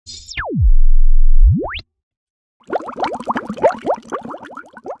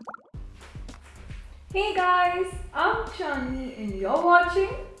Hey guys, I'm Chani and you're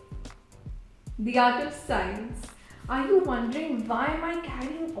watching The Art of Science. Are you wondering why am I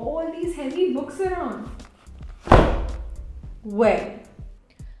carrying all these heavy books around? Well,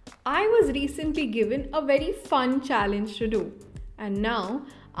 I was recently given a very fun challenge to do, and now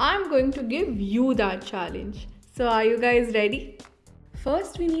I'm going to give you that challenge. So, are you guys ready?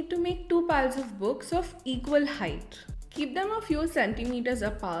 First, we need to make two piles of books of equal height. Keep them a few centimeters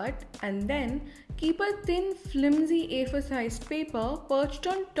apart and then keep a thin, flimsy A4 sized paper perched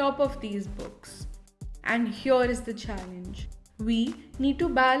on top of these books. And here is the challenge. We need to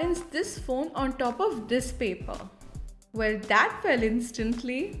balance this phone on top of this paper. Well, that fell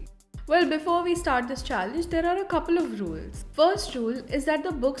instantly. Well, before we start this challenge, there are a couple of rules. First rule is that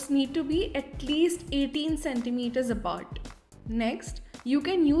the books need to be at least 18 centimeters apart. Next, you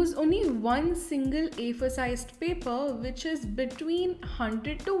can use only one single A4 sized paper which is between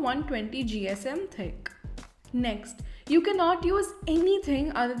 100 to 120 GSM thick. Next, you cannot use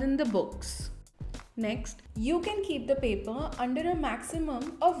anything other than the books. Next, you can keep the paper under a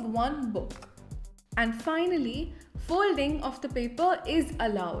maximum of one book. And finally, folding of the paper is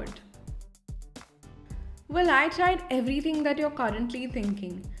allowed. Well, I tried everything that you're currently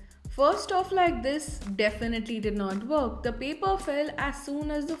thinking. First off, like this definitely did not work. The paper fell as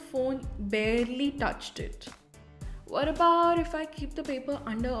soon as the phone barely touched it. What about if I keep the paper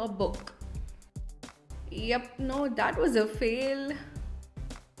under a book? Yep, no, that was a fail.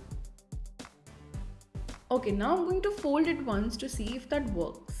 Okay, now I'm going to fold it once to see if that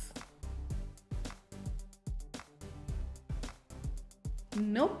works.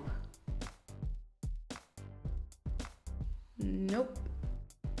 Nope. Nope.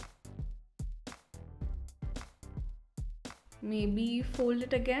 Maybe fold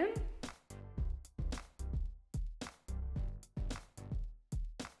it again.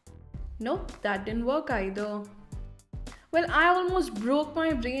 Nope, that didn't work either. Well, I almost broke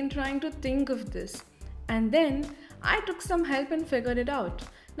my brain trying to think of this. And then I took some help and figured it out.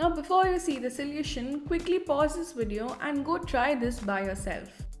 Now before you see the solution, quickly pause this video and go try this by yourself.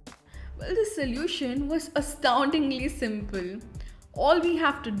 Well, the solution was astoundingly simple. All we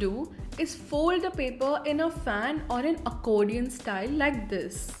have to do is fold the paper in a fan or an accordion style like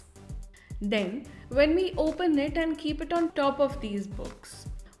this. Then, when we open it and keep it on top of these books,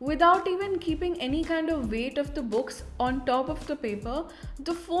 without even keeping any kind of weight of the books on top of the paper,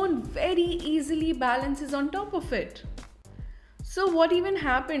 the phone very easily balances on top of it. So what even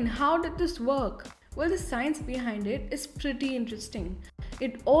happened? How did this work? Well, the science behind it is pretty interesting.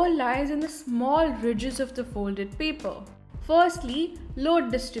 It all lies in the small ridges of the folded paper. Firstly,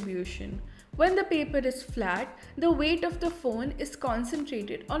 load distribution. When the paper is flat, the weight of the phone is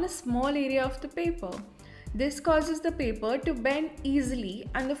concentrated on a small area of the paper. This causes the paper to bend easily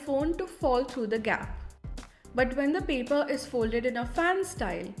and the phone to fall through the gap. But when the paper is folded in a fan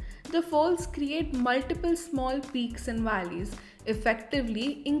style, the folds create multiple small peaks and valleys,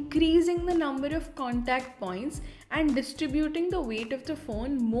 effectively increasing the number of contact points and distributing the weight of the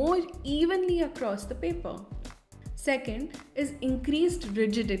phone more evenly across the paper. Second is increased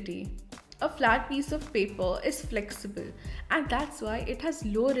rigidity. A flat piece of paper is flexible and that's why it has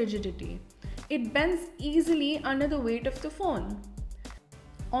low rigidity. It bends easily under the weight of the phone.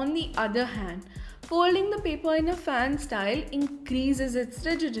 On the other hand, folding the paper in a fan style increases its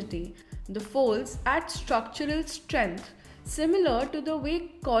rigidity. The folds add structural strength, similar to the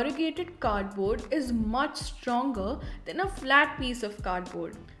way corrugated cardboard is much stronger than a flat piece of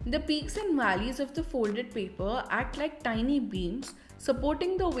cardboard. The peaks and valleys of the folded paper act like tiny beams,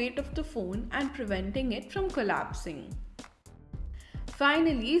 supporting the weight of the phone and preventing it from collapsing.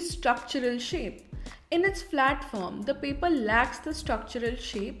 Finally, structural shape. In its flat form, the paper lacks the structural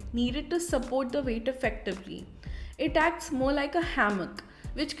shape needed to support the weight effectively. It acts more like a hammock,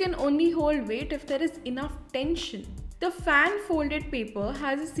 which can only hold weight if there is enough tension. The fan folded paper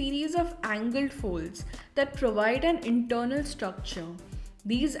has a series of angled folds that provide an internal structure.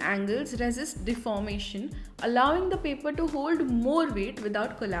 These angles resist deformation, allowing the paper to hold more weight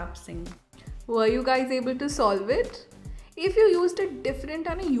without collapsing. Were you guys able to solve it? If you used a different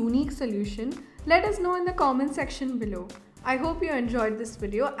and a unique solution, let us know in the comment section below. I hope you enjoyed this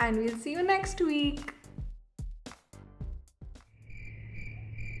video and we'll see you next week.